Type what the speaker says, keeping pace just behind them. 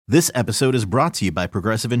This episode is brought to you by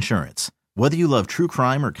Progressive Insurance. Whether you love true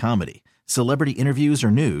crime or comedy, celebrity interviews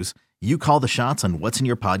or news, you call the shots on what's in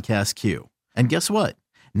your podcast queue. And guess what?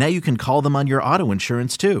 Now you can call them on your auto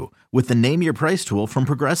insurance too with the Name Your Price tool from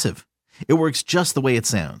Progressive. It works just the way it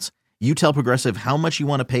sounds. You tell Progressive how much you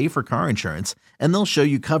want to pay for car insurance, and they'll show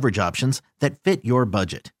you coverage options that fit your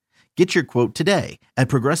budget. Get your quote today at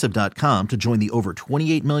Progressive.com to join the over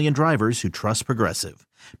 28 million drivers who trust Progressive.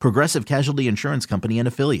 Progressive Casualty Insurance Company and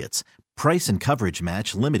Affiliates. Price and coverage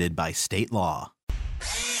match limited by state law.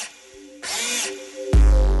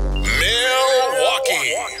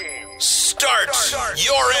 Milwaukee, start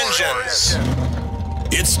your engines.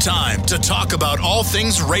 It's time to talk about all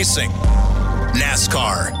things racing.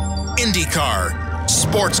 NASCAR, IndyCar,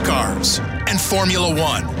 sports cars, and Formula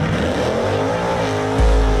One.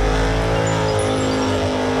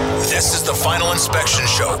 This is the Final Inspection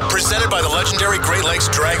Show, presented by the legendary Great Lakes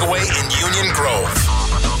Dragaway in Union Grove.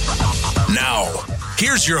 Now,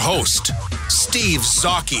 here's your host, Steve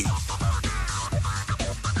Zocchi.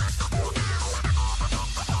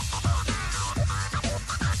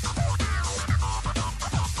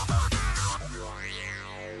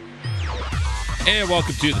 And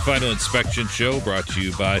welcome to the Final Inspection Show, brought to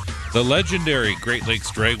you by the legendary Great Lakes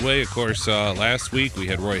Dragway. Of course, last week we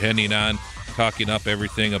had Roy Henning on, talking up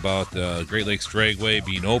everything about the Great Lakes Dragway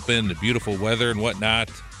being open, the beautiful weather and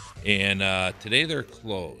whatnot. And today they're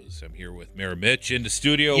closed. I'm here with Mayor Mitch in the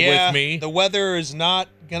studio with me. The weather is not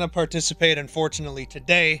going to participate, unfortunately,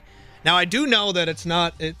 today. Now, I do know that it's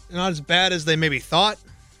not as bad as they maybe thought,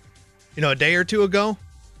 a day or two ago.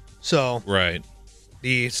 So right.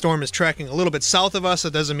 The storm is tracking a little bit south of us.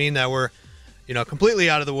 That doesn't mean that we're, completely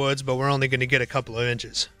out of the woods, but we're only going to get a couple of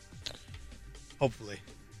inches. Hopefully.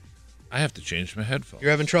 I have to change my headphones.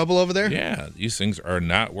 You're having trouble over there? Yeah, these things are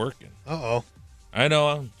not working. Uh-oh. I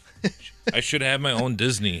know. I should have my own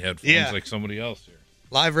Disney headphones like somebody else here.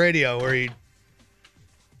 Live radio where you...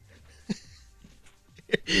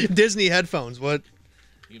 Disney headphones. What?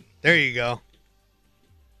 There you go.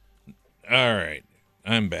 All right.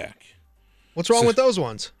 I'm back. What's wrong with those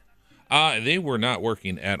ones? They were not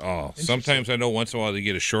working at all. Sometimes I know once in a while they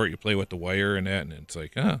get a short, you play with the wire and that, and it's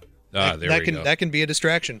like, there we go. That can be a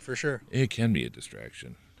distraction for sure. It can be a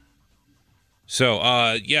distraction. So,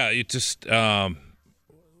 it just,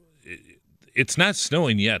 it's not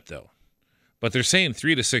snowing yet, though. But they're saying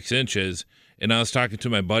 3 to 6 inches, and I was talking to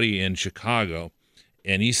my buddy in Chicago,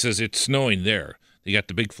 and he says it's snowing there. They got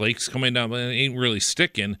the big flakes coming down, but it ain't really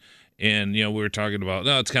sticking. And, we were talking about,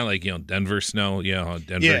 it's kind of like, Denver snow.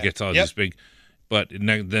 Denver gets all this big. But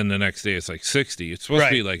then the next day it's like 60. It's supposed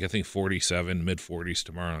to be like, I think, 47, mid-40s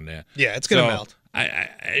tomorrow on that. Yeah, it's going to melt.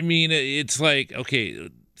 I mean, it's like, okay,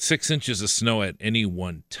 6 inches of snow at any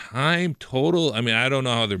one time total. I mean, I don't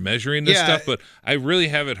know how they're measuring this stuff, but I really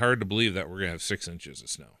have it hard to believe that we're going to have 6 inches of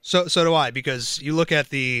snow. So do I, because you look at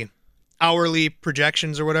the hourly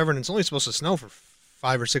projections or whatever, and it's only supposed to snow for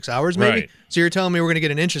 5 or 6 hours, maybe. Right. So you're telling me we're going to get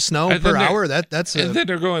an inch of snow per hour? That's. And then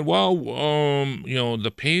they're going,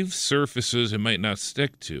 the paved surfaces it might not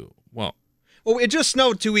stick to. Well, it just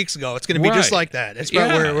snowed 2 weeks ago. It's going to be just like that. It's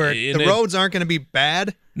where the roads aren't going to be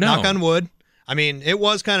bad. No. Knock on wood. I mean, it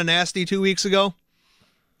was kind of nasty 2 weeks ago,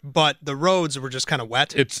 but the roads were just kind of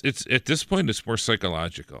wet. It's at this point it's more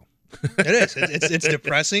psychological. It is. It's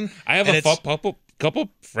depressing. I have a couple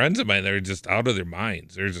friends of mine that are just out of their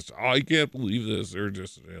minds. They're just, I can't believe this. They're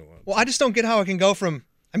just, Well, I just don't get how it can go from,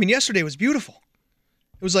 yesterday was beautiful.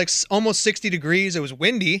 It was like almost 60 degrees. It was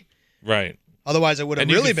windy. Right. Otherwise, it would have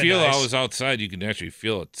really been nice. And you can feel I was outside. You can actually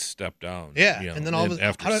feel it step down. Yeah. And then all of a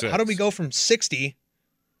sudden, how do we go from 60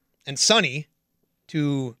 and sunny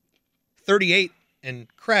to 38 and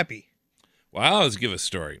crappy? Well, I'll just give a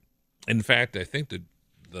story. In fact, I think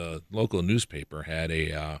the local newspaper had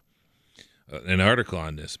an article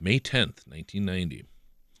on this, May 10th, 1990.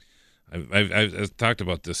 I've talked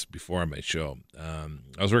about this before on my show. I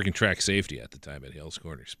was working track safety at the time at Hales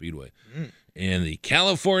Corner Speedway, and the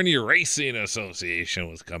California Racing Association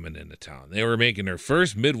was coming into town. They were making their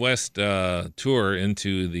first Midwest tour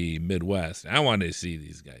into the Midwest. I wanted to see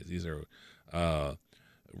these guys. These are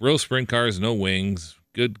real sprint cars, no wings,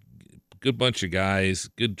 good bunch of guys,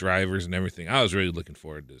 good drivers and everything. I was really looking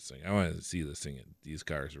forward to this thing. I wanted to see this thing, these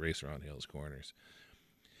cars race around Hales Corners.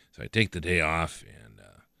 So I take the day off, and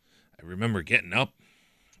I remember getting up,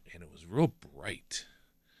 and it was real bright.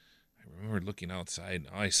 I remember looking outside, and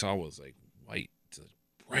all I saw was like white,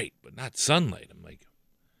 bright, but not sunlight. I'm like,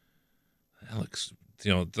 that looks,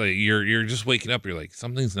 it's like you're just waking up. You're like,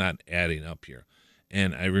 something's not adding up here.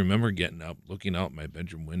 And I remember getting up, looking out my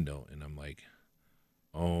bedroom window, and I'm like,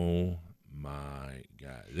 oh my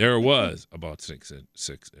God. There was about 6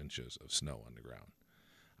 inches of snow on the ground.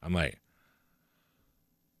 I'm like,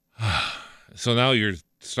 so now you're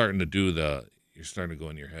starting to go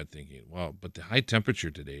in your head thinking, well, but the high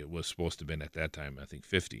temperature today, it was supposed to have been at that time, I think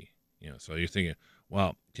 50. So you're thinking,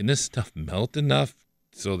 well, can this stuff melt enough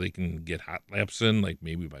so they can get hot laps in, like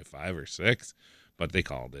maybe by 5 or 6? But they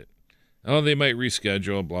called it. Oh, they might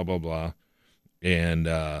reschedule, blah, blah, blah. And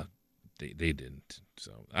they didn't.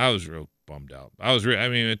 So I was real bummed out.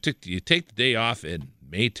 You take the day off in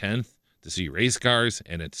May 10th to see race cars,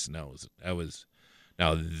 and it snows.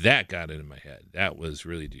 Now that got into my head. That was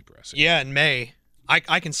really depressing. Yeah, in May,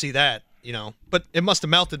 I can see that, but it must have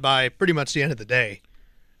melted by pretty much the end of the day.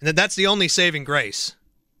 And that's the only saving grace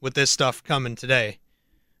with this stuff coming today.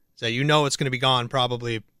 So it's going to be gone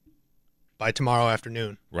probably by tomorrow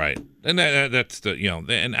afternoon. Right. And that's the,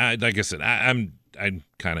 and like I said, I'm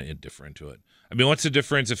kind of indifferent to it. I mean, what's the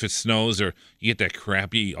difference if it snows or you get that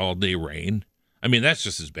crappy all-day rain? I mean, that's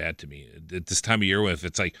just as bad to me at this time of year if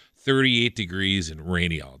it's like 38 degrees and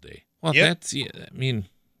rainy all day. Well, that's,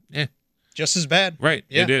 just as bad. Right.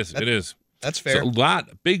 Yeah, it is. That's fair. So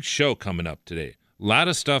big show coming up today. A lot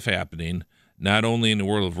of stuff happening, not only in the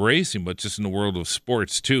world of racing, but just in the world of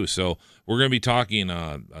sports too. So we're going to be talking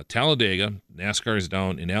Talladega. NASCAR is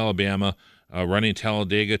down in Alabama, running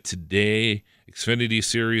Talladega today. Xfinity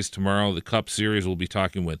Series tomorrow. The Cup Series, we'll be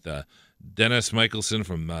talking with Dennis Michelson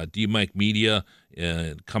from D-Mike Media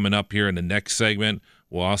coming up here in the next segment.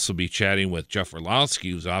 We'll also be chatting with Jeff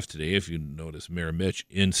Orlowski, who's off today, if you notice Mayor Mitch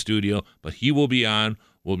in studio, but he will be on.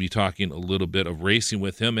 We'll be talking a little bit of racing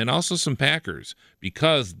with him and also some Packers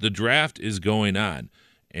because the draft is going on.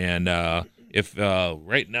 And if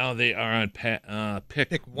right now they are on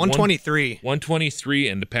pick 123. 123,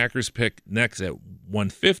 and the Packers pick next at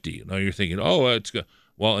 150. Now you're thinking, it's good.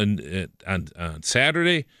 Well, on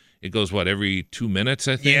Saturday, it goes, every 2 minutes,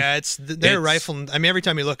 I think? Yeah, they're rifling. I mean, every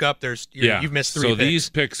time you look up, you've missed 3 picks. So these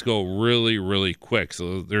picks go really, really quick.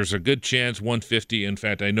 So there's a good chance 150. In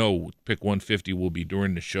fact, I know pick 150 will be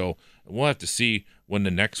during the show. We'll have to see when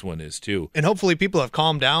the next one is, too. And hopefully people have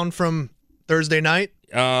calmed down from Thursday night.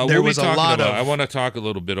 There was a lot of... I want to talk a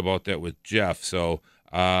little bit about that with Jeff. So,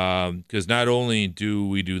 because not only do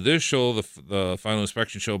we do this show, the Final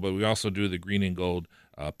Inspection Show, but we also do the Green and Gold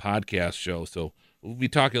podcast show. So we'll be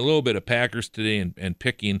talking a little bit of Packers today and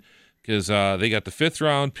picking because they got the 5th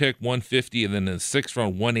round pick, 150, and then the 6th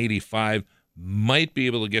round, 185. Might be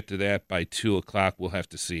able to get to that by 2 o'clock. We'll have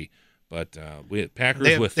to see. But we had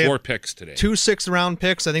Packers with 4 picks today. 2 6th-round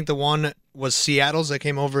picks. I think the one was Seattle's that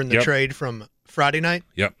came over in the trade from Friday night.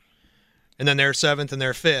 Yep. And then their 7th and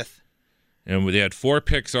their 5th. And they had 4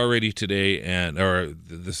 picks already today,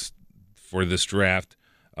 for this draft.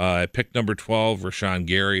 Pick number 12, Rashawn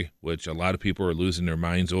Gary, which a lot of people are losing their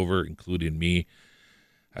minds over, including me.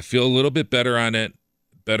 I feel a little bit better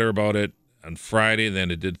about it on Friday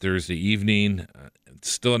than I did Thursday evening. I'm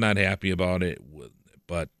still not happy about it,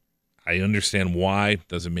 but I understand why.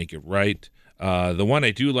 Doesn't make it right. The one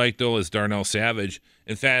I do like, though, is Darnell Savage.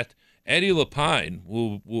 In fact, Eddie Lapine,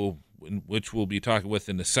 which we'll be talking with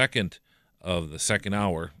in the second part of the second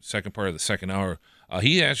hour,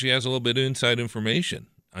 he actually has a little bit of inside information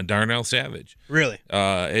on Darnell Savage. Really?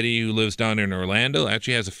 Eddie, who lives down in Orlando,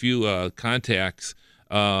 actually has a few contacts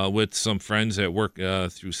with some friends that work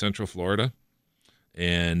through Central Florida.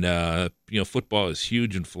 And, football is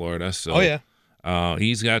huge in Florida. So, oh, yeah.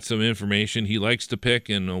 He's got some information. He likes to pick,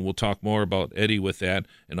 and we'll talk more about Eddie with that.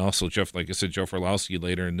 And also, Jeff Orlowski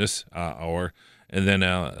later in this hour. And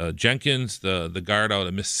then Jenkins, the guard out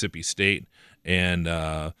of Mississippi State, and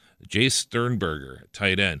Jay Sternberger,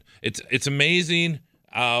 tight end. It's amazing.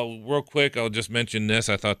 Real quick, I'll just mention this.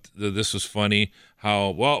 I thought this was funny.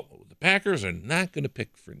 The Packers are not going to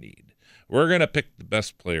pick for need. We're going to pick the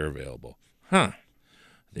best player available.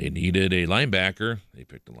 They needed a linebacker. They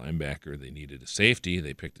picked a linebacker. They needed a safety.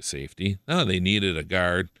 They picked a safety. No, they needed a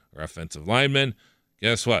guard or offensive lineman.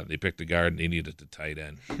 Guess what? They picked a guard and they needed a tight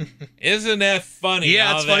end. Isn't that funny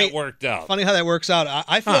how that worked out? Funny how that works out.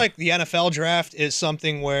 I feel like the NFL draft is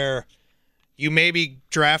something where you maybe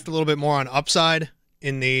draft a little bit more on upside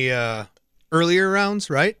in the earlier rounds,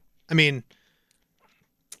 right? I mean,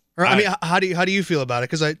 how do you feel about it?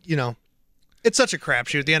 Because it's such a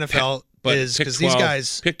crapshoot. The NFL is because these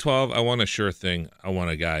guys pick 12. I want a sure thing. I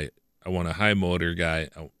want a guy. I want a high motor guy.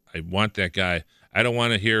 I want that guy. I don't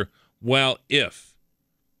want to hear if.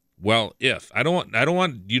 I don't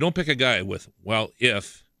want. You don't pick a guy with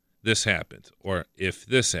if this happens or if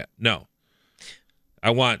this happens. No.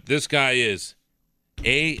 I want this guy is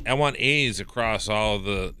A. I want A's across all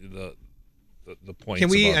the the points. Can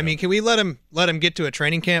we let him get to a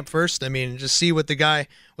training camp first? I mean, just see what the guy.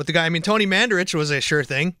 I mean, Tony Mandarich was a sure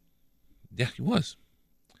thing. Yeah, he was.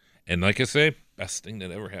 And like I say, best thing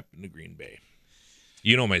that ever happened to Green Bay.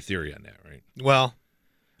 You know my theory on that, right? Well,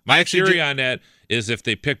 my theory on that is if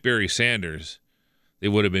they picked Barry Sanders, they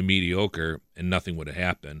would have been mediocre and nothing would have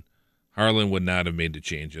happened. Harlan would not have made the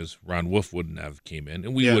changes. Ron Wolf wouldn't have came in,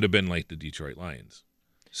 and we would have been like the Detroit Lions.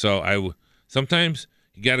 So sometimes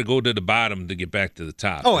you got to go to the bottom to get back to the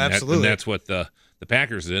top. Oh, absolutely. And that's what the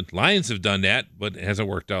Packers did. Lions have done that, but it hasn't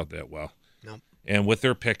worked out that well. No. And with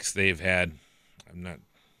their picks they've had, I'm not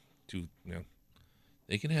too,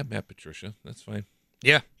 they can have Matt Patricia. That's fine.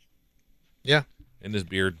 Yeah. Yeah. And his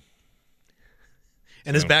beard.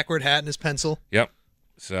 And his backward hat and his pencil. Yep.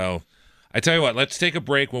 So I tell you what, let's take a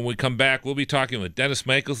break. When we come back, we'll be talking with Dennis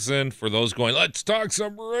Michelson. For those going, let's talk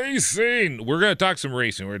some racing. We're going to talk some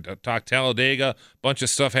racing. We're going to talk Talladega, a bunch of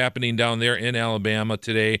stuff happening down there in Alabama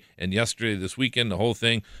today and yesterday, this weekend, the whole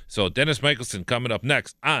thing. So Dennis Michelson coming up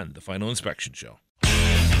next on the Final Inspection Show.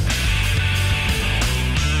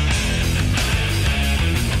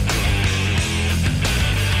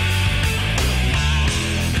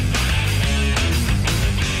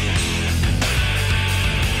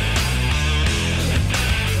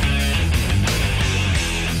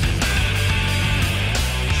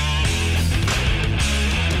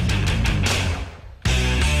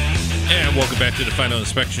 And welcome back to the Final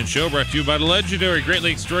Inspection Show, brought to you by the legendary Great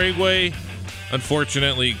Lakes Dragway.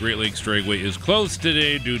 Unfortunately, Great Lakes Dragway is closed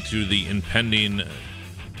today due to the impending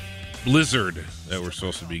blizzard that we're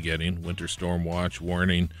supposed to be getting. Winter storm watch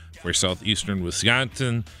warning for southeastern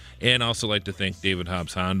Wisconsin. And also like to thank David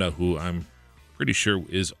Hobbs Honda, who I'm pretty sure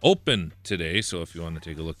is open today. So if you want to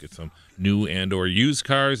take a look at some new and or used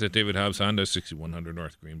cars at David Hobbs Honda, 6100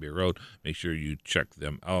 North Green Bay Road, make sure you check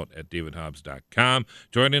them out at davidhobbs.com.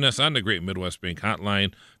 Joining us on the Great Midwest Bank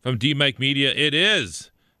Hotline from D-Mike Media, it is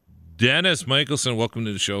Dennis Michelson. Welcome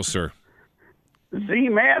to the show, sir.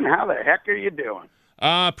 Z-Man, how the heck are you doing?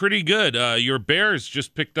 Pretty good. Your Bears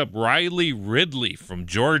just picked up Riley Ridley from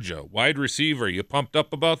Georgia, wide receiver. You pumped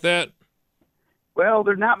up about that? Well,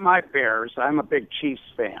 they're not my Bears. I'm a big Chiefs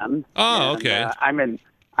fan. Oh, okay. I'm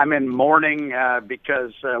in mourning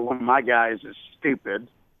because one of my guys is stupid.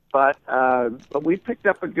 But we picked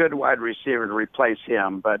up a good wide receiver to replace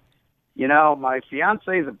him. But my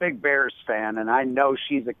fiance is a big Bears fan, and I know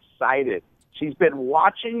she's excited. She's been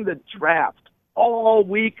watching the draft all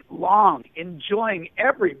week long, enjoying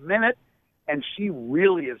every minute, and she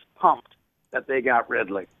really is pumped that they got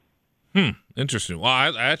Ridley. Interesting. Well,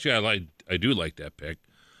 I do like that pick.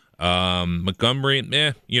 Montgomery,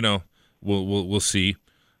 we'll see.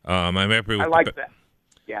 I'm happy with I like that.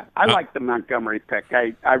 Yeah, I like the Montgomery pick.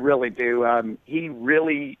 I really do. He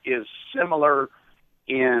really is similar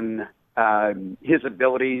in his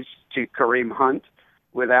abilities to Kareem Hunt,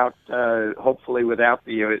 hopefully without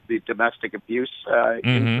the domestic abuse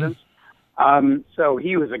incidents. So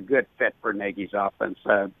he was a good fit for Nagy's offense.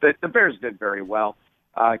 The Bears did very well.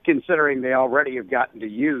 Considering they already have gotten to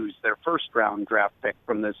use their first-round draft pick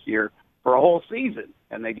from this year for a whole season,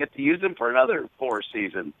 and they get to use him for another 4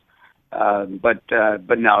 seasons. But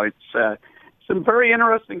no, it's some very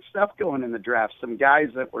interesting stuff going in the draft. Some guys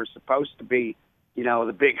that were supposed to be,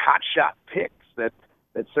 the big hotshot picks that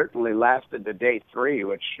certainly lasted to day 3,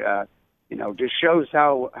 which just shows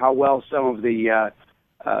how well some of the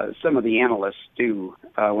analysts do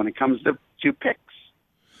when it comes to picks.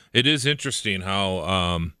 It is interesting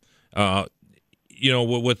how,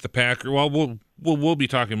 with the Packers. Well, we'll be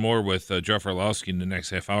talking more with Jeff Orlowski in the next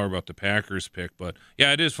half hour about the Packers pick. But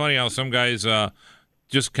yeah, it is funny how some guys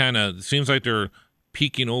just kind of seems like they're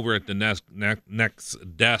peeking over at the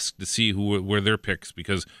next desk to see where their picks,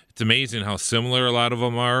 because it's amazing how similar a lot of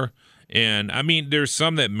them are. And I mean, there's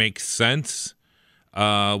some that make sense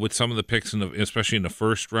with some of the picks especially in the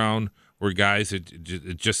first round, where guys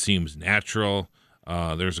it just seems natural.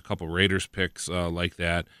 There's a couple Raiders picks like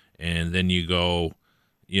that, and then you go,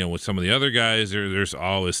 with some of the other guys, there's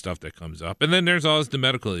always stuff that comes up, and then there's always the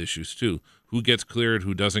medical issues too. Who gets cleared?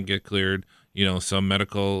 Who doesn't get cleared? Some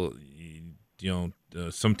medical,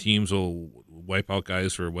 some teams will wipe out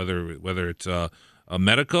guys for whether it's a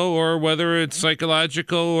medical or whether it's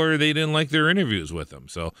psychological, or they didn't like their interviews with them.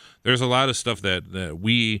 So there's a lot of stuff that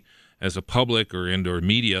we, as a public or indoor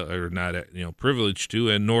media, are not privileged to,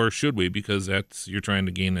 and nor should we, because you're trying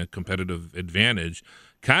to gain a competitive advantage,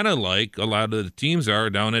 kind of like a lot of the teams are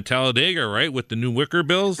down at Talladega, right, with the new Wicker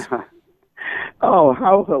Bills. Oh,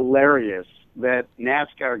 how hilarious that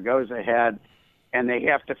NASCAR goes ahead and they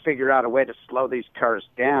have to figure out a way to slow these cars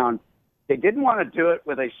down. They didn't want to do it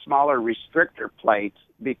with a smaller restrictor plate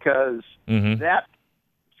because that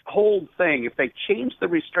whole thing, if they change the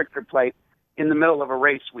restrictor plate in the middle of a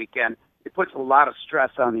race weekend, it puts a lot of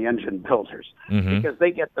stress on the engine builders because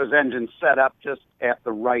they get those engines set up just at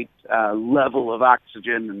the right level of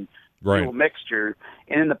oxygen and fuel mixture.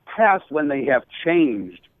 And in the past, when they have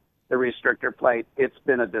changed the restrictor plate, it's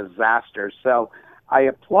been a disaster. So I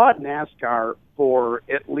applaud NASCAR for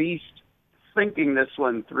at least thinking this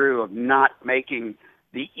one through of not making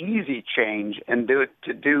the easy change and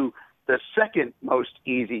do the second most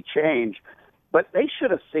easy change. But they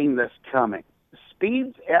should have seen this coming.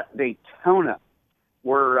 Speeds at Daytona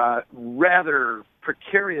were rather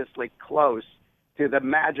precariously close to the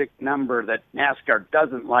magic number that NASCAR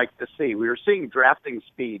doesn't like to see. We were seeing drafting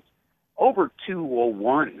speeds over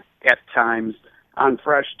 201 at times on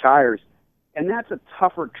fresh tires, and that's a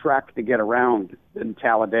tougher track to get around than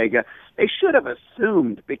Talladega. They should have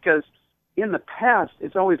assumed, because in the past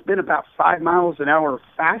it's always been about 5 miles an hour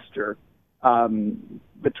faster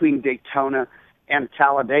between Daytona and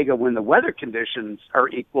Talladega when the weather conditions are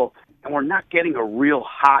equal, and we're not getting a real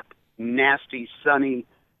hot, nasty, sunny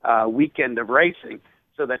weekend of racing.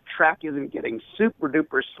 So that track isn't getting super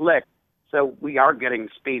duper slick. So we are getting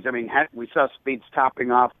speeds. I mean, we saw speeds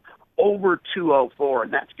topping off over 204,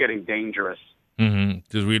 and that's getting dangerous.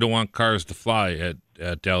 Because we don't want cars to fly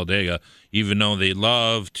at Talladega, even though they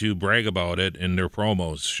love to brag about it in their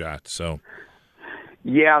promos shots. So.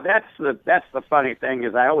 Yeah, that's the funny thing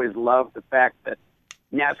is I always love the fact that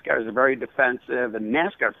NASCAR is very defensive, and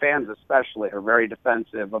NASCAR fans especially are very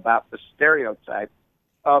defensive about the stereotype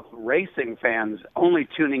of racing fans only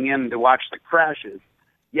tuning in to watch the crashes.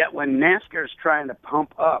 Yet when NASCAR is trying to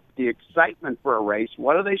pump up the excitement for a race,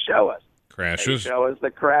 what do they show us? Crashes. They show us the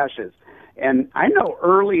crashes. And I know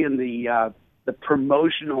early in the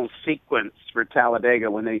promotional sequence for Talladega,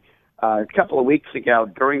 when they a couple of weeks ago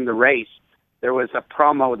during the race, there was a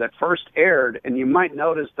promo that first aired, and you might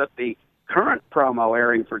notice that the current promo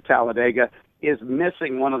airing for Talladega is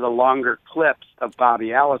missing one of the longer clips of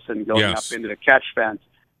Bobby Allison going up into the catch fence.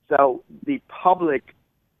 So the public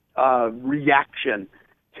reaction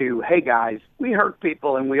to, hey, guys, we hurt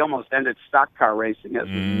people and we almost ended stock car racing as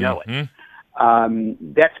we know it.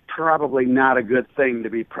 That's probably not a good thing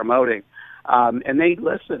to be promoting. And they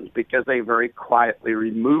listened because they very quietly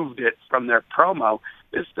removed it from their promo.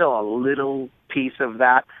 There's still a little piece of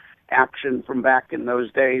that action from back in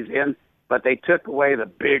those days but they took away the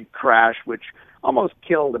big crash, which almost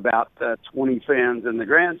killed about 20 fans in the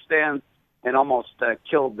grandstand and almost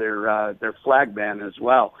killed their flag band as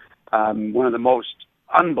well. One of the most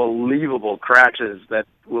unbelievable crashes that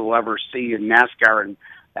we'll ever see in NASCAR, and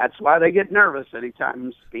that's why they get nervous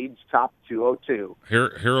anytime speeds top 202.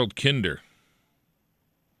 Harold Kinder.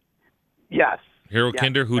 Yes. Harold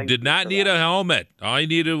Kinder, who did not need a helmet. All he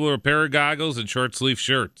needed were a pair of goggles and short-sleeve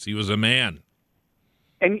shirts. He was a man.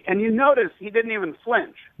 And you notice he didn't even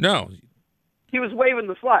flinch. No. He was waving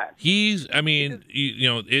the flag. It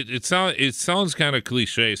sounds kind of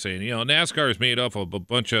cliche saying, NASCAR is made up of a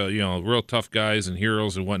bunch of, real tough guys and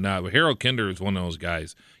heroes and whatnot. But Harold Kinder is one of those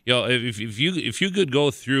guys. If you could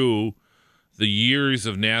go through the years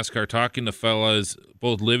of NASCAR talking to fellas,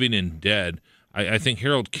 both living and dead, I think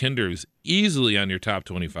Harold Kinder is easily on your top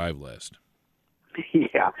 25 list.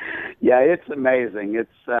 Yeah, it's amazing. It's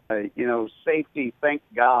safety, thank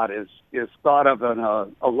God, is thought of in a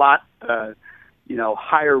lot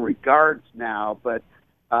higher regards now. But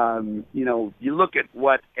you look at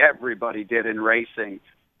what everybody did in racing.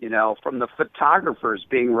 From the photographers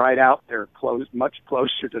being right out there, much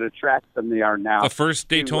closer to the track than they are now. The first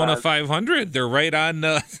Daytona 500, they're right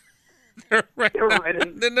on. They're right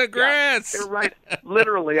in the grass. They're right,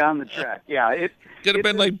 literally on the track. Yeah, it could have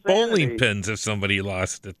been like bowling pins if somebody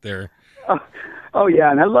lost it there. Oh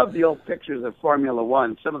yeah, and I love the old pictures of Formula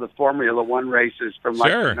One. Some of the Formula One races from the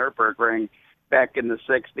Nürburgring back in the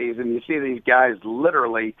 '60s, and you see these guys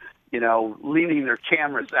literally, leaning their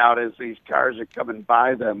cameras out as these cars are coming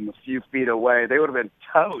by them a few feet away. They would have been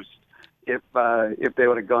toast if they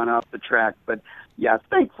would have gone off the track. But yeah,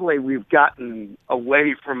 thankfully we've gotten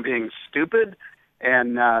away from being stupid,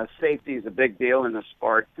 and safety is a big deal in the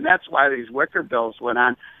sport, and that's why these wicker bills went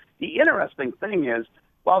on. The interesting thing is,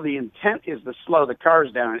 while the intent is to slow the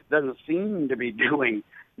cars down, it doesn't seem to be doing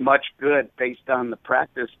much good based on the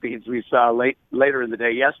practice speeds we saw later in the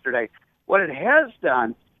day yesterday. What it has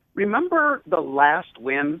done, remember the last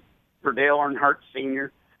win for Dale Earnhardt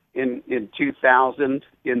Sr. in 2000,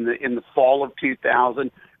 in the fall of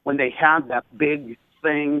 2000, when they had that big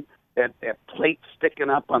thing, that plate sticking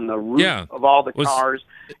up on the roof of all the cars.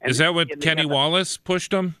 Is that what Kenny Wallace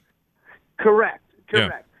pushed them? Correct. Yeah.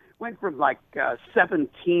 went from like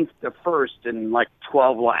 17th to first in like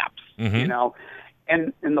 12 laps, you know,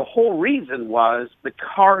 and the whole reason was the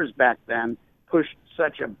cars back then pushed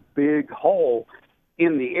such a big hole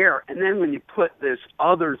in the air. And then when you put this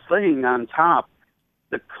other thing on top,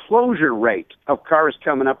 the closure rate of cars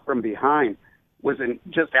coming up from behind was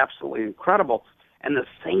just absolutely incredible. And the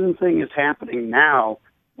same thing is happening now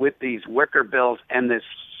with these wicker bills and this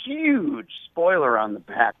huge spoiler on the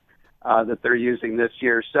back that they're using this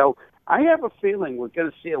year. So I have a feeling we're going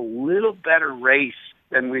to see a little better race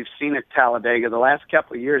than we've seen at Talladega the last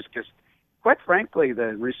couple of years, because quite frankly,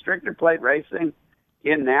 the restrictor plate racing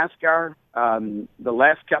in NASCAR the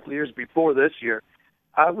last couple of years before this year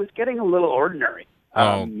was getting a little ordinary.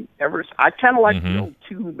 I kind of like the old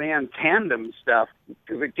two-man tandem stuff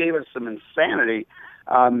because it gave us some insanity.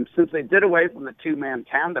 Since they did away from the two-man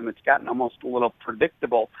tandem, it's gotten almost a little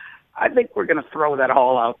predictable. I think we're going to throw that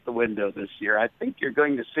all out the window this year. I think you're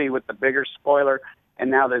going to see with the bigger spoiler and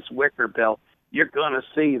now this wicker bill, you're going to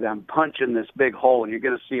see them punching this big hole, and you're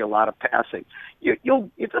going to see a lot of passing.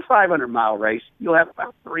 It's a 500-mile race. You'll have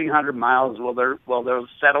about 300 miles while they'll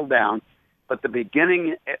settle down. But the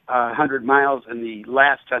beginning 100 miles and the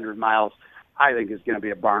last 100 miles, I think, is going to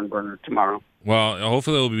be a barn burner tomorrow. Well,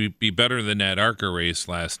 hopefully it'll be better than that ARCA race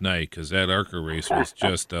last night, because that ARCA race was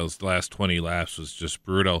just, those last 20 laps was just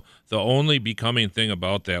brutal. The only becoming thing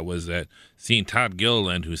about that was that seeing Todd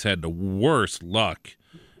Gilliland, who's had the worst luck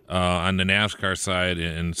on the NASCAR side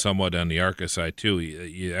and somewhat on the ARCA side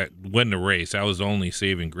too, win the race. That was the only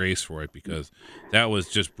saving grace for it, because that was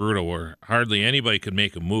just brutal, where hardly anybody could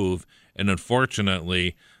make a move. And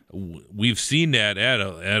unfortunately, we've seen that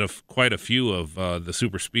at quite a few of the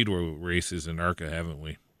super speedway races in ARCA, haven't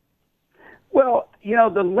we? Well,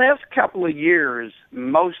 the last couple of years,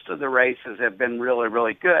 most of the races have been really,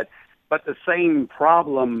 really good. But the same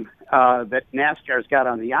problem that NASCAR's got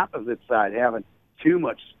on the opposite side, having too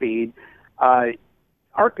much speed,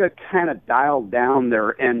 ARCA kind of dialed down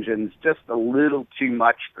their engines just a little too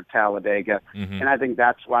much for Talladega. And I think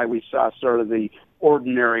that's why we saw sort of the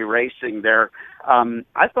ordinary racing there.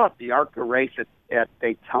 I thought the ARCA race at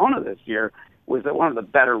Daytona this year was one of the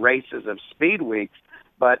better races of Speed Weeks,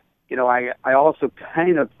 but I also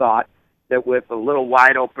kind of thought that with a little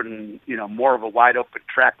wide open, more of a wide open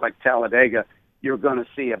track like Talladega, you're going to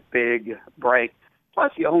see a big break.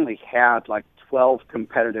 Plus, you only had like 12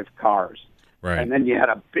 competitive cars, right? And then you had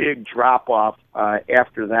a big drop off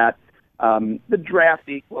after that. The draft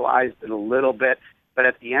equalized it a little bit. But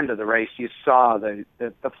at the end of the race, you saw the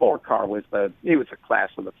 4-car was the class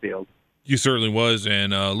of the field. You certainly was,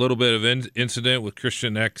 and a little bit of incident with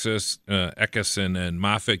Christian Eckes and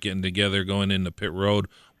Moffitt getting together going into pit road,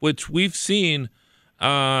 which we've seen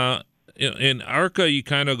in ARCA. You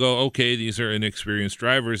kind of go, okay, these are inexperienced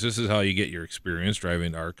drivers. This is how you get your experience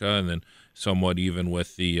driving ARCA, and then somewhat even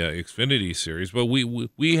with the Xfinity series. But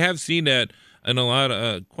we have seen that in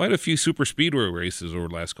quite a few super speedway races over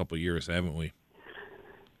the last couple of years, haven't we?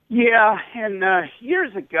 Yeah, and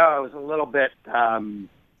years ago I was a little bit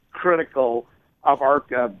critical of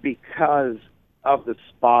ARCA because of the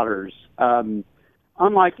spotters.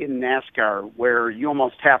 Unlike in NASCAR, where you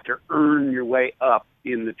almost have to earn your way up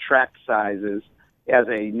in the track sizes as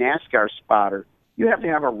a NASCAR spotter, you have to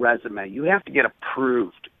have a resume. You have to get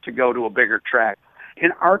approved to go to a bigger track.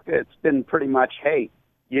 In ARCA, it's been pretty much, hey,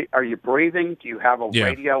 are you breathing? Do you have a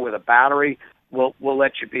radio with a battery? We'll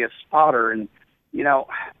let you be a spotter. And,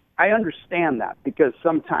 I understand that, because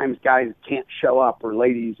sometimes guys can't show up, or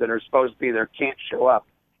ladies that are supposed to be there can't show up,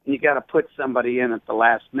 and you got to put somebody in at the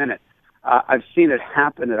last minute. I've seen it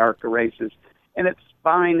happen at ARCA races, and it's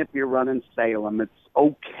fine if you're running Salem. It's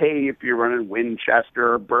okay if you're running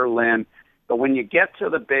Winchester or Berlin. But when you get to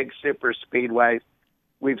the big super speedways,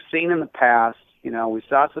 we've seen in the past, we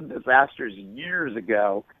saw some disasters years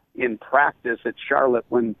ago in practice at Charlotte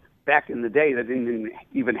when back in the day, they didn't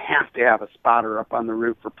even have to have a spotter up on the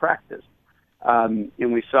roof for practice. And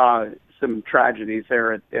we saw some tragedies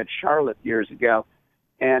there at Charlotte years ago.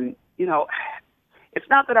 And, it's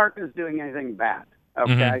not that ARCA is doing anything bad,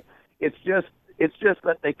 okay? It's just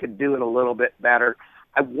that they could do it a little bit better.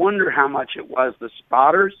 I wonder how much it was the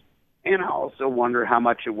spotters, and I also wonder how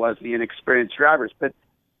much it was the inexperienced drivers. But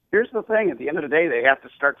here's the thing. At the end of the day, they have to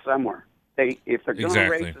start somewhere. If they're going to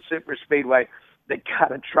race the super speedway, they got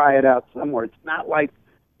to try it out somewhere. It's not like,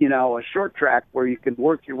 a short track where you can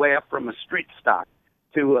work your way up from a street stock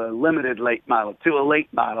to a limited late model, to a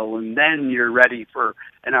late model, and then you're ready for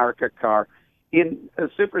an ARCA car. In a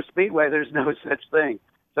super speedway, there's no such thing.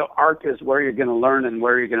 So ARCA is where you're going to learn and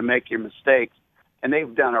where you're going to make your mistakes. And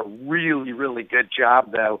they've done a really, really good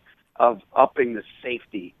job, though, of upping the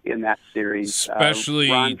safety in that series. Especially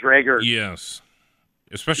Ron Drager. Yes.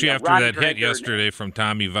 Especially after Ron that Drager, hit yesterday from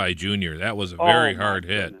Tommy Vi Jr. That was a very hard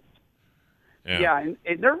hit. Yeah, and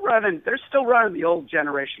they're still running the old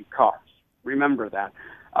generation cars. Remember that.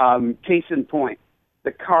 Case in point,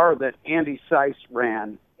 the car that Andy Seiss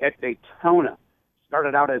ran at Daytona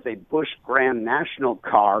started out as a Busch Grand National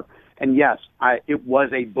car, and yes, it was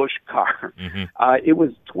a Busch car. Mm-hmm. It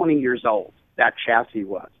was 20 years old, that chassis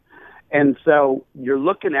was. And so you're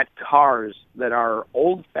looking at cars that are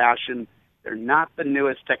old-fashioned. They're not the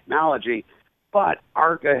newest technology, but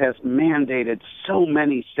ARCA has mandated so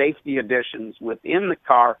many safety additions within the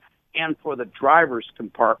car and for the driver's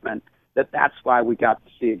compartment that's why we got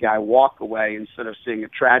to see a guy walk away instead of seeing a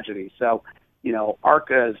tragedy. So,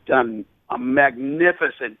 ARCA has done a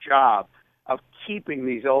magnificent job of keeping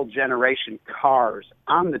these old generation cars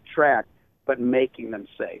on the track, but making them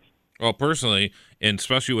safe. Well, personally, and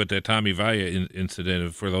especially with that Tommy Villa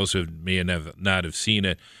incident, for those who may not have seen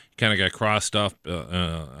it, kind of got crossed off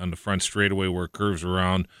on the front straightaway where it curves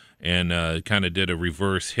around, and kind of did a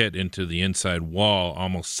reverse hit into the inside wall,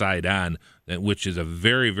 almost side on, which is a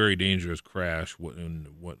very, very dangerous crash,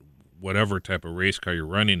 whatever type of race car you're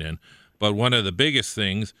running in. But one of the biggest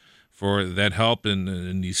things for that help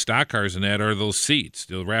in these stock cars and that are those seats,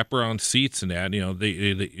 the wraparound seats and that,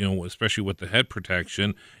 they especially with the head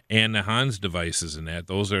protection and the Hans devices and that,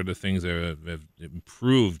 those are the things that have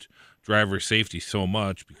improved driver safety so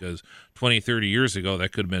much, because 20, 30 years ago,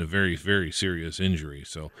 that could have been a very, very serious injury.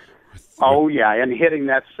 So, and hitting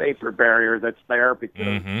that safer barrier that's there, because,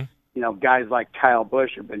 mm-hmm. Guys like Kyle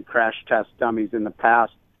Busch have been crash test dummies in the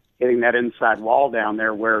past, hitting that inside wall down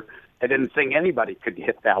there where I didn't think anybody could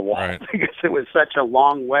hit that wall, right, because it was such a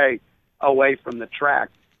long way away from the track.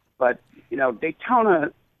 But,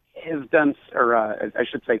 Daytona has done, or I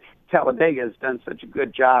should say Talladega has done such a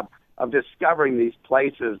good job of discovering these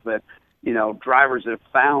places that, drivers have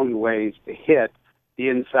found ways to hit the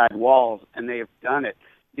inside walls, and they have done it.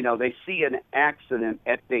 They see an accident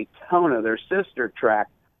at Daytona, their sister track,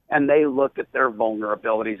 and they look at their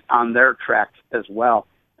vulnerabilities on their tracks as well.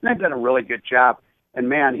 And they've done a really good job. And,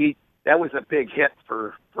 man, that was a big hit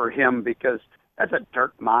for him, because that's a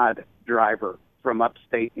dirt mod driver from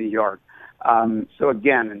upstate New York. So,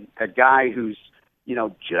 again, a guy who's,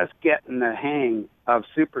 just getting the hang of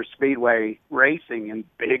super speedway racing and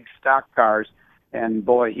big stock cars. And,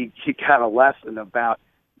 boy, he got a lesson about,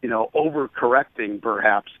 overcorrecting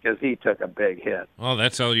perhaps, because he took a big hit. Well,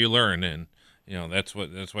 that's how you learn, and that's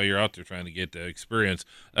why you're out there trying to get the experience.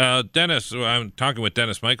 Dennis, I'm talking with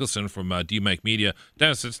Dennis Michelson from D-Mike Media.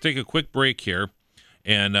 Dennis, let's take a quick break here,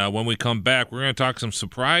 and when we come back, we're going to talk some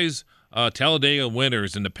surprise Talladega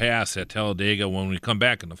winners in the past at Talladega when we come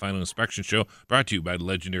back in the Final Inspection Show, brought to you by the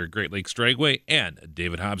legendary Great Lakes Dragway and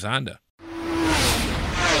David Hobbs Honda.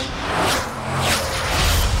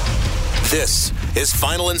 This is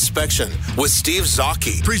Final Inspection with Steve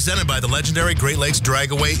Zocchi, presented by the legendary Great Lakes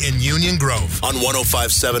Dragway in Union Grove on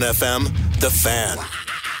 105.7 FM, The Fan.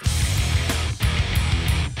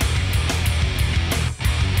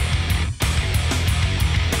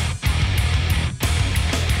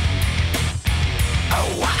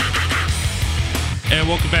 And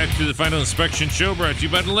welcome back to the Final Inspection Show, brought to you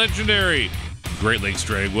by the legendary Great Lakes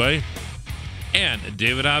Dragway and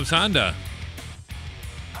David Hobbs Honda.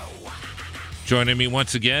 Joining me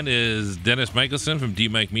once again is Dennis Michelson from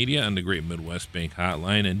D-Mike Media on the Great Midwest Bank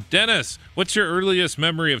Hotline. And Dennis, what's your earliest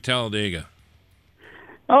memory of Talladega?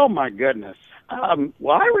 Oh, my goodness.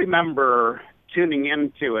 Well, I remember tuning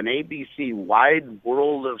into an ABC Wide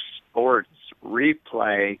World of Sports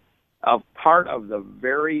replay of part of the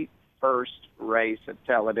very first race at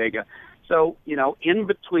Talladega. So, in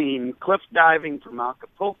between cliff diving from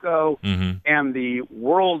Acapulco and the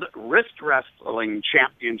World Wrist Wrestling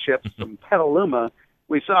Championships from Petaluma,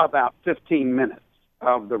 we saw about 15 minutes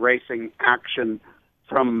of the racing action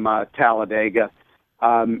from Talladega.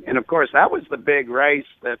 And, of course, that was the big race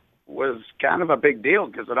that was kind of a big deal,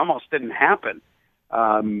 because it almost didn't happen.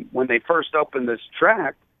 When they first opened this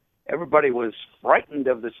track, everybody was frightened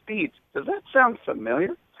of the speeds. Does that sound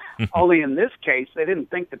familiar? Only in this case, they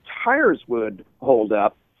didn't think the tires would hold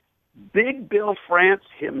up. Big Bill France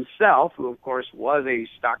himself, who, of course, was a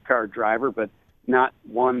stock car driver, but not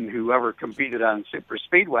one who ever competed on super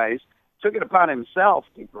speedways, took it upon himself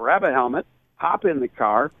to grab a helmet, hop in the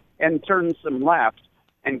car, and turn some laps,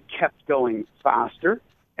 and kept going faster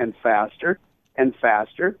and faster and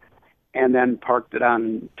faster, and then parked it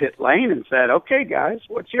on pit lane and said, "Okay, guys,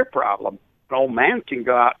 what's your problem? An old man can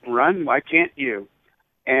go out and run. Why can't you?"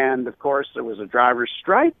 And, of course, there was a driver's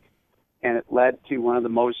strike, and it led to one of the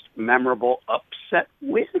most memorable upset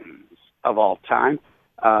wins of all time,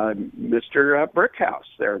 Mr. Brickhouse.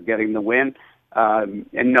 They're getting the win. And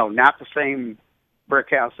no, not the same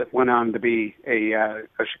Brickhouse that went on to be a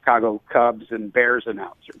Chicago Cubs and Bears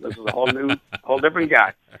announcer. This is a whole different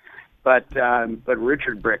guy. But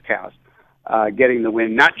Richard Brickhouse getting the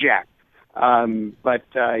win, not Jack. There's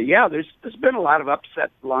been a lot of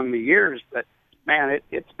upsets along the years, but man,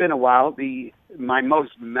 it's been a while. My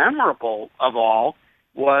most memorable of all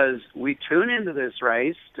was we tuned into this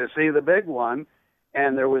race to see the big one,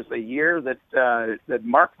 and there was the year that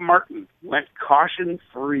Mark Martin went caution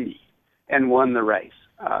free and won the race.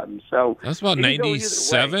 So that's about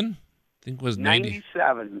 97. I think it was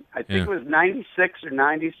 97. I think it was 96 or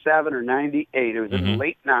 97 or 98. It was in the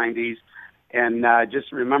late 90s. And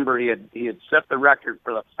just remember, he had set the record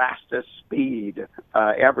for the fastest speed,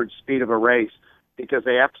 average speed of a race, because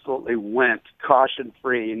they absolutely went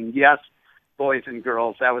caution-free. And yes, boys and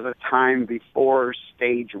girls, that was a time before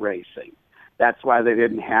stage racing. That's why they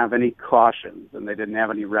didn't have any cautions, and they didn't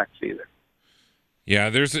have any wrecks either. Yeah,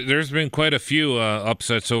 there's been quite a few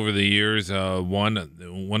upsets over the years. One of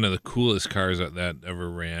the coolest cars that ever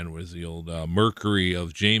ran was the old Mercury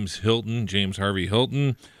of James Harvey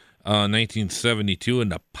Hilton. 1972 in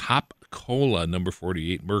the Pop Cola number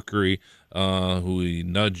 48 Mercury, who he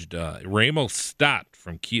nudged Ramo Stott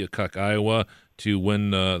from Keokuk, Iowa, to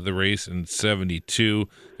win the race in 72.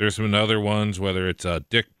 There's some other ones, whether it's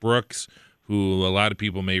Dick Brooks, who a lot of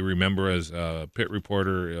people may remember as a pit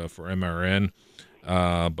reporter for MRN,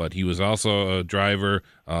 but he was also a driver.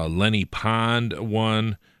 Lenny Pond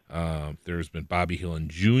won. There's been Bobby Hillin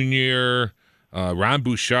Jr., Ron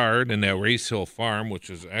Bouchard and that Race Hill Farm, which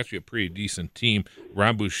is actually a pretty decent team.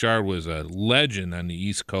 Ron Bouchard was a legend on the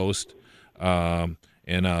East Coast. And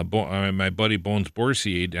my buddy Bones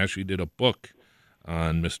Borsier actually did a book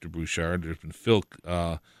on Mr. Bouchard. There's been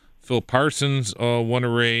Phil Parsons won a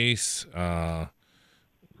race.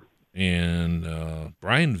 And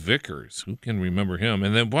Brian Vickers, who can remember him?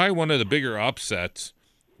 And then probably one of the bigger upsets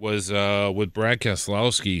was with Brad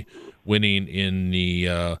Keselowski winning in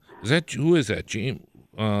the was that James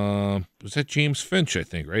was that James Finch, I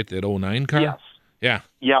think, right? That 09 car? Yes. Yeah.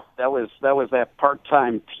 Yep, that was that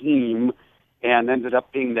part-time team, and ended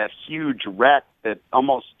up being that huge wreck that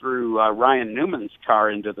almost threw Ryan Newman's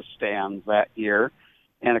car into the stands that year.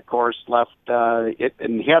 And of course left it,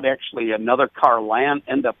 and he had actually another car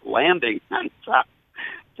end up landing on top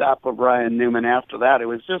of Ryan Newman after that. It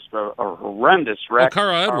was just a horrendous wreck.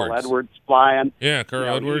 Carl Edwards flying. Yeah,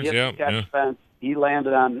 Carl Edwards, he hit the yeah. fence. He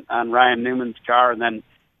landed on Ryan Newman's car, and then,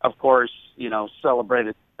 of course,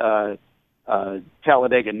 celebrated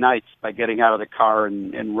Talladega Nights by getting out of the car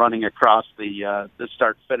and running across the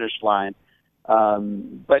start-finish line.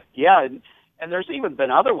 But, yeah, and there's even been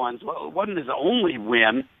other ones. Well, it wasn't his only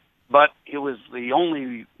win, but it was the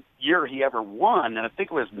only year he ever won, and I think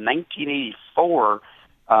it was 1984.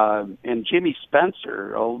 And Jimmy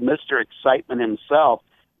Spencer, old Mr. Excitement himself,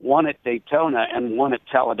 won at Daytona and won at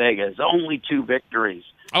Talladega. His only two victories.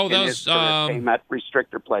 Oh, that was came at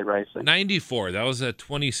restrictor plate racing. 94. That was a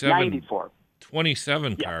 27. 94.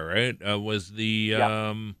 27 car, right? Was the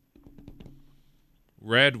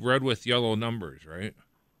red with yellow numbers, right?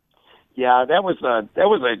 Yeah, that was a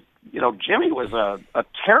Jimmy was a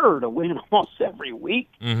terror to win almost every week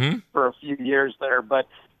for a few years there, but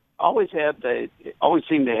always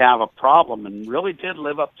seemed to have a problem, and really did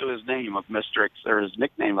live up to his name of his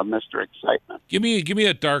nickname of Mr. Excitement. Give me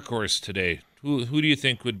a dark horse today. Who do you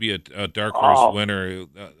think would be a dark horse winner,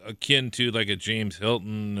 akin to like a James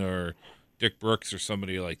Hilton or Dick Brooks or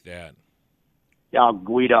somebody like that? Yeah,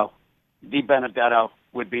 Guido Di Benedetto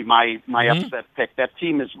would be my upset pick. That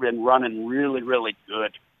team has been running really, really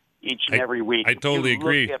good each and every week. I totally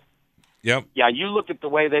agree. Yep. Yeah, you look at the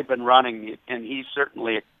way they've been running, and he's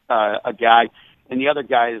certainly a guy. And the other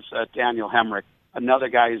guy is Daniel Hemrick, another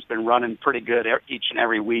guy who's been running pretty good each and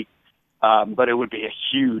every week. But it would be a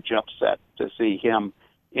huge upset to see him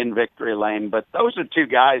in victory lane. But those are two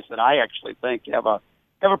guys that I actually think have a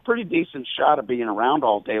pretty decent shot of being around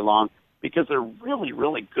all day long, because they're really,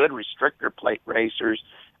 really good restrictor plate racers.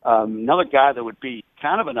 Another guy that would be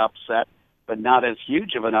kind of an upset, but not as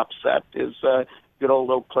huge of an upset, is good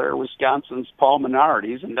old Eau Claire, Wisconsin's Paul Menard.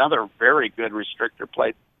 He's another very good restrictor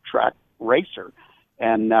plate track racer.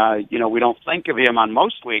 And, we don't think of him on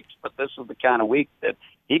most weeks, but this is the kind of week that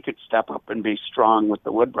he could step up and be strong with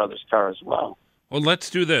the Wood Brothers car as well. Well, let's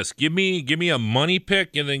do this. Give me a money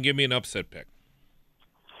pick, and then give me an upset pick.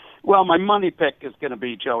 Well, my money pick is going to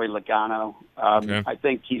be Joey Logano. Okay. I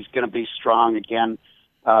think he's going to be strong again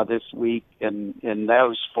this week, and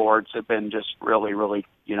those Fords have been just really, really,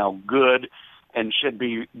 good. and should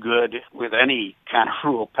be good with any kind of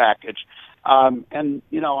rule package. And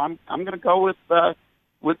you know, I'm going to go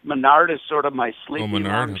with Menard as sort of my sleepy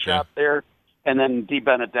long shot there, and then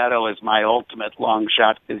DiBenedetto is my ultimate long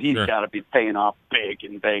shot because he's got to be paying off big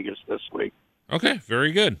in Vegas this week. Okay,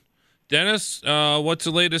 very good. Dennis, what's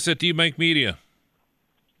the latest at D-Mike Media?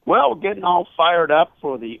 Well, we're getting all fired up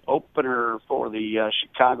for the opener for the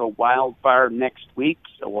Chicago Wildfire next week.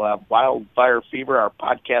 So we'll have Wildfire Fever, our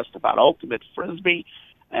podcast about ultimate Frisbee,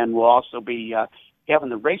 and we'll also be having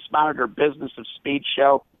the Race Monitor Business of Speed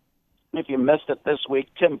show. If you missed it this week,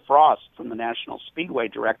 Tim Frost from the National Speedway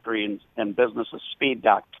Directory and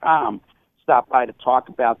businessofspeed.com stopped by to talk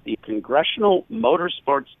about the Congressional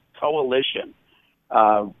Motorsports Coalition,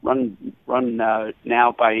 run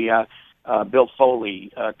now by Bill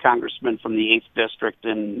Foley, congressman from the 8th District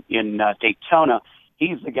in Daytona.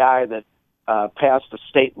 He's the guy that passed a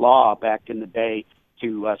state law back in the day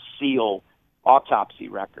to seal autopsy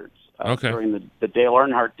records during the Dale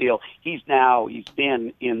Earnhardt deal. He's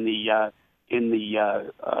been in the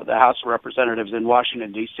House of Representatives in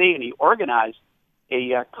Washington, D.C., and he organized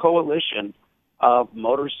a coalition of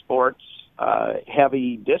motorsports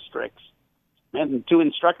heavy districts, and to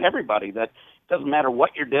instruct everybody that doesn't matter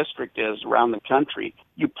what your district is around the country,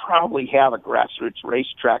 you probably have a grassroots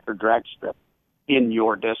racetrack or drag strip in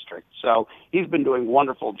your district. So he's been doing a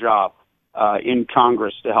wonderful job in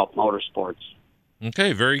Congress to help motorsports.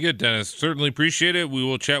 Okay, very good, Dennis. Certainly appreciate it. We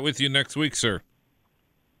will chat with you next week, sir.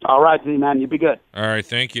 All right, Z-Man, you be good. All right,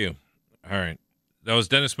 thank you. All right. That was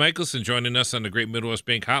Dennis Michelson joining us on the Great Midwest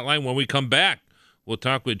Bank Hotline. When we come back, we'll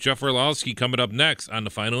talk with Jeff Orlowski coming up next on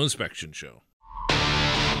the Final Inspection Show.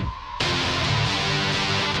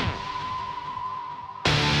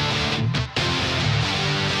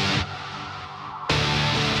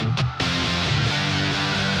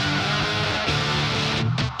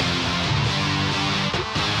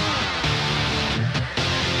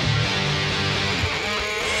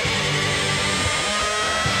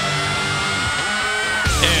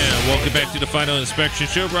 Welcome back to the Final Inspection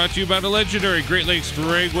Show, brought to you by the legendary Great Lakes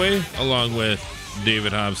Dragway, along with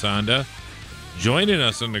David Hobbs Honda, joining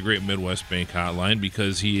us on the Great Midwest Bank Hotline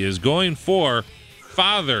because he is going for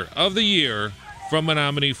Father of the Year from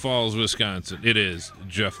Menominee Falls, Wisconsin. It is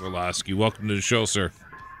Jeff Orlowski. Welcome to the show, sir.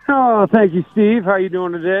 Oh, thank you, Steve. How are you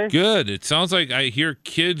doing today? Good. It sounds like I hear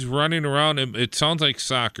kids running around. It sounds like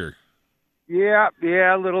soccer. Yeah,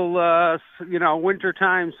 a little,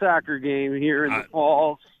 wintertime soccer game here in the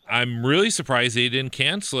falls. I'm really surprised they didn't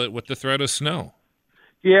cancel it with the threat of snow.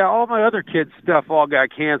 Yeah, all my other kids' stuff all got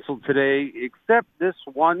canceled today, except this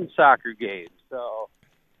one soccer game. So,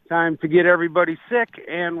 time to get everybody sick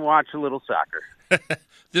and watch a little soccer.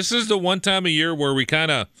 This is the one time of year where we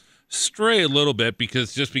kind of stray a little bit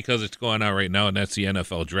because it's going on right now, and that's the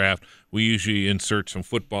NFL draft. We usually insert some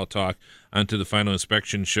football talk onto the Final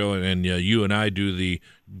Inspection Show, and you and I do the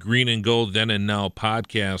Green and Gold Then and Now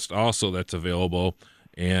podcast also that's available.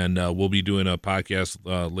 And we'll be doing a podcast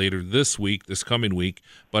later this coming week.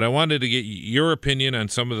 But I wanted to get your opinion on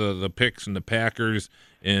some of the picks and the Packers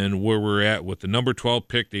and where we're at with the number 12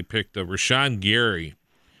 pick. They picked Rashawn Gary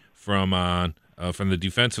from the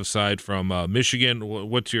defensive side from Michigan.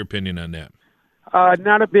 What's your opinion on that?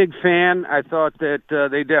 Not a big fan. I thought that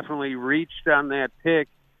they definitely reached on that pick.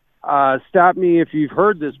 Stop me if you've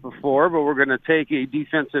heard this before, but we're going to take a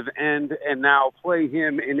defensive end and now play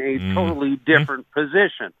him in a totally different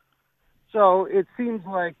position. So it seems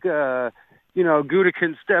like,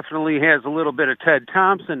 Gutekunst definitely has a little bit of Ted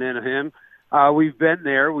Thompson in him. We've been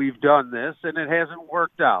there, we've done this, and it hasn't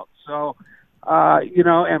worked out. So,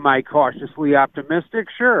 am I cautiously optimistic?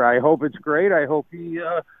 Sure. I hope it's great. I hope he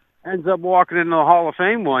ends up walking into the Hall of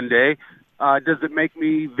Fame one day. Does it make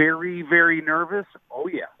me very, very nervous? Oh,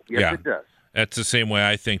 yeah. Yes, it does. That's the same way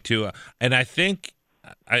I think, too. And I think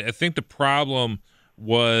the problem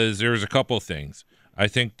was there was a couple of things. I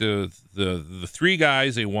think the three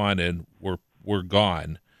guys they wanted were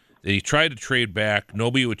gone. They tried to trade back.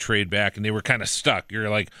 Nobody would trade back, and they were kind of stuck.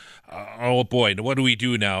 You're like, oh, boy, what do we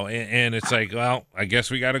do now? And it's like, well, I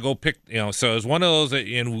guess we got to go pick. So it's one of those,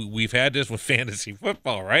 and we've had this with fantasy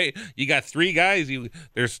football, right? You got three guys.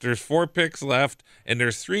 There's 4 picks left, and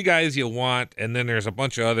there's 3 guys you want, and then there's a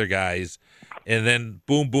bunch of other guys. And then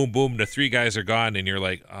boom, boom, boom, the 3 guys are gone, and you're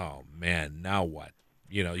like, oh, man, now what?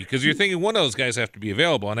 Because you're thinking one of those guys have to be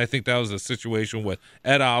available, and I think that was the situation with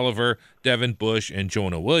Ed Oliver, Devin Bush, and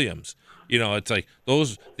Jonah Williams. It's like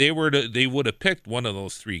they would have picked one of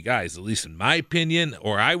those 3 guys, at least in my opinion,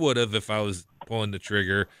 or I would have if I was pulling the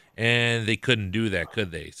trigger, and they couldn't do that,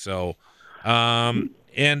 could they? So, and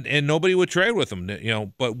and nobody would trade with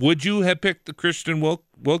him. But would you have picked the Christian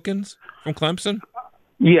Wilkins from Clemson?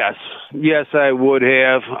 Yes, I would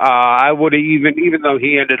have. I would have even though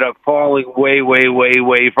he ended up falling way, way, way,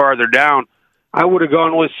 way farther down, I would have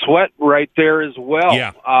gone with Sweat right there as well.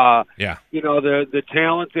 Yeah. The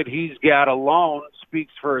talent that he's got alone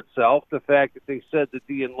speaks for itself. The fact that they said that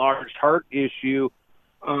the enlarged heart issue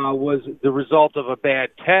was the result of a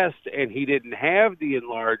bad test, and he didn't have the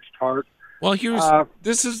enlarged heart. Well,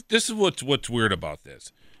 this is what's weird about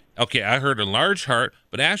this. Okay, I heard enlarged heart,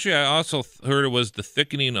 but actually I also heard it was the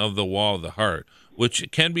thickening of the wall of the heart,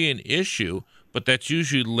 which can be an issue, but that's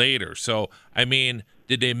usually later. So, I mean,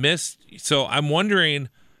 did they miss? So I'm wondering,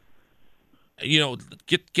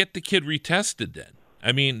 get the kid retested then.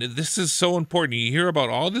 I mean, this is so important. You hear about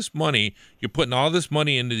all this money, you're putting all this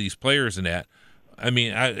money into these players and that. I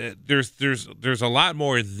mean, there's a lot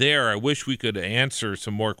more there. I wish we could answer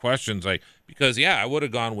some more questions, because I would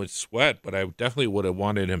have gone with Sweat, but I definitely would have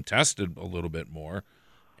wanted him tested a little bit more.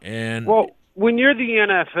 And when you're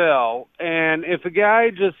the NFL, and if a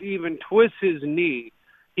guy just even twists his knee,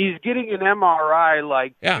 he's getting an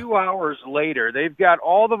MRI 2 hours later. They've got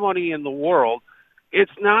all the money in the world.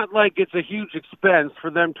 It's not like it's a huge expense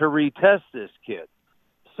for them to retest this kid.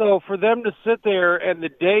 So for them to sit there and the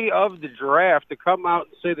day of the draft to come out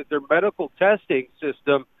and say that their medical testing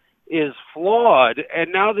system is flawed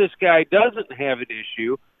and now this guy doesn't have an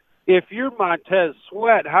issue, if you're Montez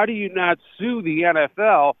Sweat, how do you not sue the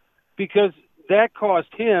NFL? Because that cost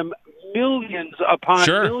him millions upon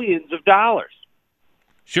millions of dollars.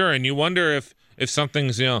 Sure, and you wonder if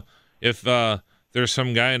something's, if there's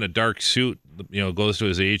some guy in a dark suit, goes to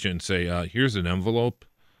his agent and say, here's an envelope.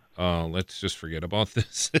 Let's just forget about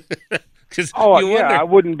this. I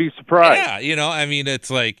wouldn't be surprised. Yeah, I mean,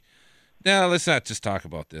 it's like, no, let's not just talk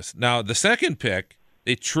about this. Now, the second pick,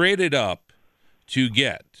 they traded up to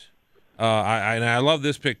get, and I love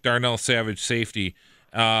this pick, Darnell Savage, safety,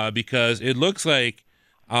 because it looks like,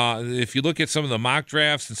 if you look at some of the mock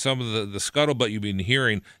drafts and some of the scuttlebutt you've been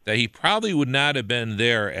hearing, that he probably would not have been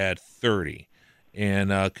there at 30. And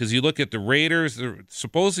because you look at the Raiders,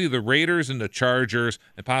 supposedly the Raiders and the Chargers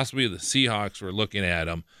and possibly the Seahawks were looking at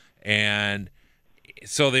him. And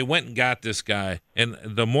so they went and got this guy. And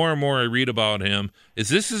the more and more I read about him,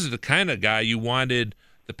 this is the kind of guy you wanted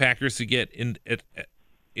the Packers to get in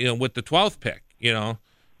with the 12th pick.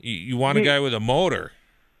 You want a guy with a motor.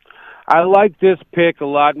 I like this pick a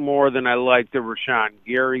lot more than I like the Rashawn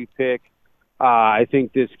Gary pick. I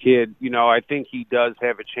think this kid, I think he does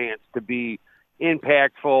have a chance to be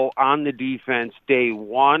impactful on the defense day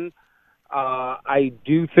one. I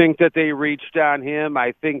do think that they reached on him.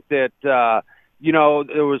 I think that, there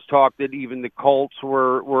was talk that even the Colts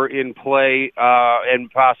were in play, and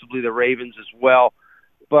possibly the Ravens as well.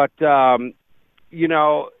 But,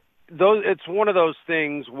 it's one of those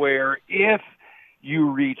things where if you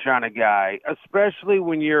reach on a guy, especially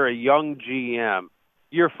when you're a young GM,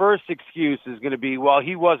 your first excuse is going to be, well,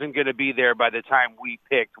 he wasn't going to be there by the time we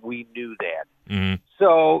picked. We knew that. Mm-hmm.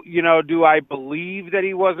 So, do I believe that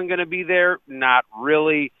he wasn't going to be there? Not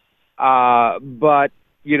really. But,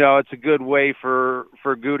 it's a good way for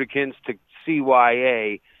Gutekunst to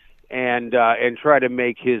CYA and try to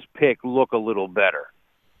make his pick look a little better.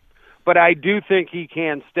 But I do think he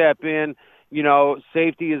can step in.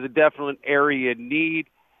 Safety is a definite area of need.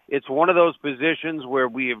 It's one of those positions where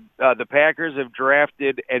the Packers have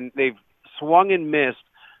drafted and they've swung and missed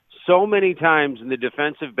so many times in the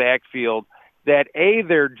defensive backfield that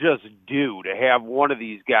they're just due to have one of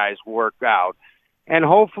these guys work out. And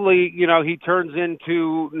hopefully, he turns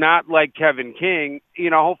into not like Kevin King.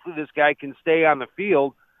 Hopefully this guy can stay on the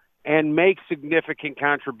field and make significant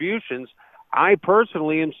contributions. I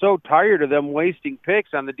personally am so tired of them wasting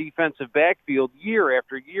picks on the defensive backfield year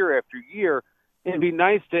after year after year. It'd be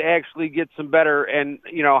nice to actually get some better and,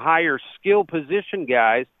 higher skill position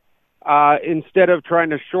guys instead of trying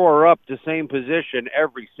to shore up the same position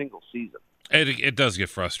every single season. It does get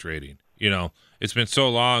frustrating. It's been so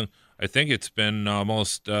long. I think it's been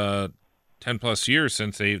almost 10-plus years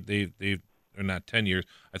since they've or not 10 years.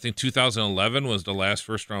 I think 2011 was the last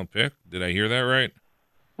first-round pick. Did I hear that right?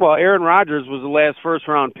 Well, Aaron Rodgers was the last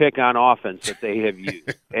first-round pick on offense that they have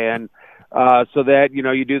used. And so that,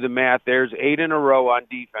 you do the math, there's 8 in a row on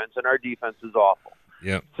defense, and our defense is awful.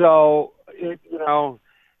 Yeah. So,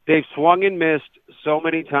 they've swung and missed so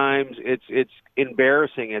many times. It's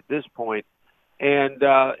embarrassing at this point. And,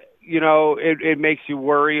 it makes you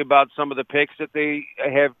worry about some of the picks that they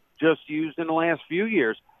have just used in the last few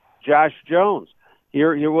years. Josh Jones.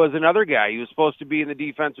 Here was another guy. He was supposed to be in the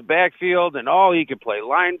defensive backfield, and he could play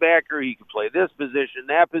linebacker. He could play this position,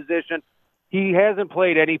 that position. he hasn't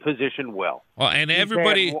played any position well. Well, and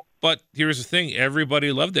everybody, but here's the thing,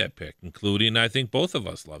 everybody loved that pick, including, I think, both of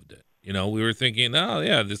us loved it. You know, we were thinking, oh,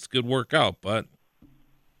 yeah, this could work out, but...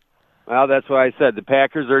 Well, that's why I said the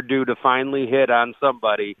Packers are due to finally hit on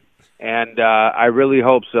somebody, and I really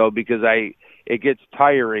hope so, because it gets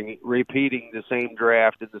tiring repeating the same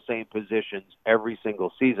draft in the same positions every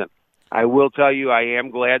single season. I will tell you, I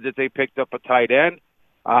am glad that they picked up a tight end.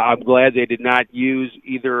 I'm glad they did not use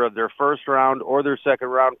either of their first-round or their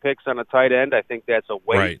second-round picks on a tight end. I think that's a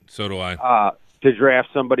waste. Right, so do I. To draft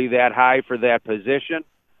somebody that high for that position.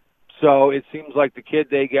 So it seems like the kid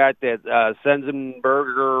they got, that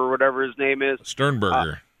Sensenberger or whatever his name is.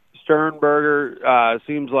 Sternberger.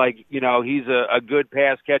 Seems like, you know, he's a good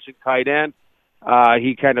pass-catching tight end.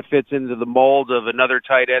 He kind of fits into the mold of another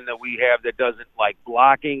tight end that we have that doesn't like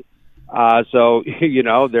blocking. So, you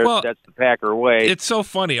know, that's the Packer way. It's so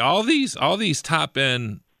funny. All these top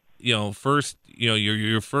end, you know, first, you know,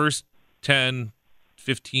 your first 10,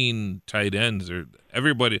 15 tight ends are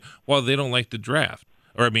everybody. Well, they don't like to draft,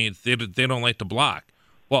 or I mean, they don't like to block.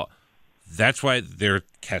 Well, that's why they're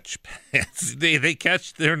catch pass. They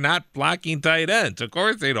catch. They're not blocking tight ends. Of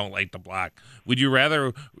course, they don't like to block. Would you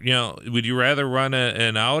rather run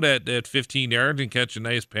an out at 15 yards and catch a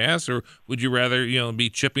nice pass, or would you rather, you know, be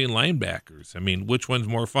chipping linebackers? I mean, which one's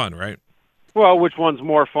more fun, right? Well, which one's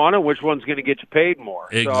more fun and which one's going to get you paid more?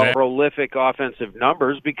 Exactly. So prolific offensive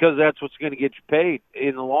numbers, because that's what's going to get you paid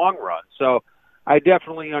in the long run. So I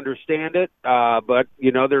definitely understand it, but,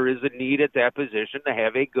 you know, there is a need at that position to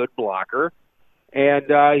have a good blocker, and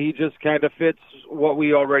he just kind of fits what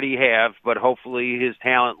we already have, but hopefully his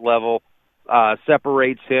talent level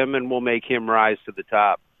separates him and will make him rise to the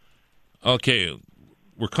top. Okay,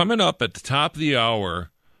 we're coming up at the top of the hour,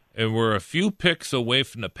 and we're a few picks away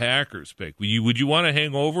from the Packers pick. Would you want to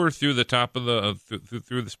hang over through the top of the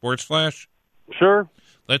through the Sports Flash? Sure.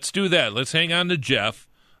 Let's do that. Let's hang on to Jeff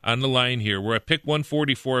on the line here. We're at pick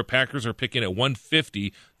 144. Packers are picking at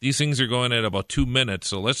 150. These things are going at about 2 minutes,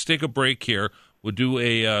 so let's take a break here. We'll do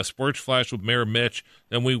a Sports Flash with Mayor Mitch.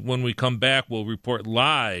 Then when we come back, we'll report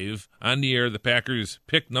live on the air the Packers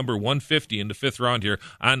pick number 150 in the fifth round here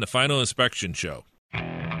on the Final Inspection Show.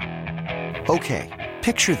 Okay,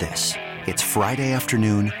 picture this. It's Friday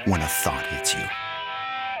afternoon when a thought hits you.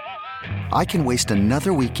 I can waste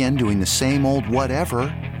another weekend doing the same old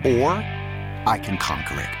whatever, or I can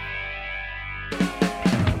conquer it.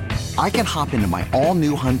 I can hop into my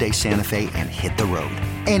all-new Hyundai Santa Fe and hit the road.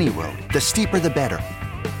 Any road. The steeper, the better.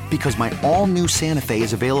 Because my all-new Santa Fe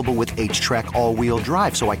is available with H-Track all-wheel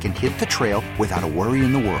drive, so I can hit the trail without a worry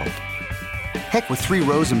in the world. Heck, with 3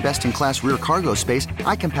 rows and best-in-class rear cargo space,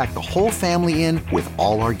 I can pack the whole family in with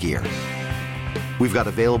all our gear. We've got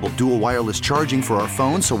available dual wireless charging for our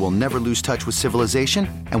phones, so we'll never lose touch with civilization,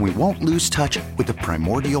 and we won't lose touch with the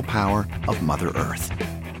primordial power of Mother Earth.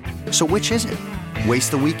 So which is it?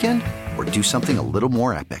 Waste the weekend or do something a little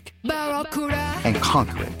more epic? And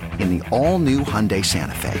conquer it in the all-new Hyundai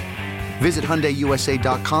Santa Fe. Visit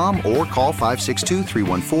HyundaiUSA.com or call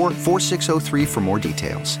 562-314-4603 for more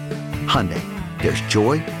details. Hyundai, there's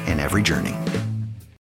joy in every journey.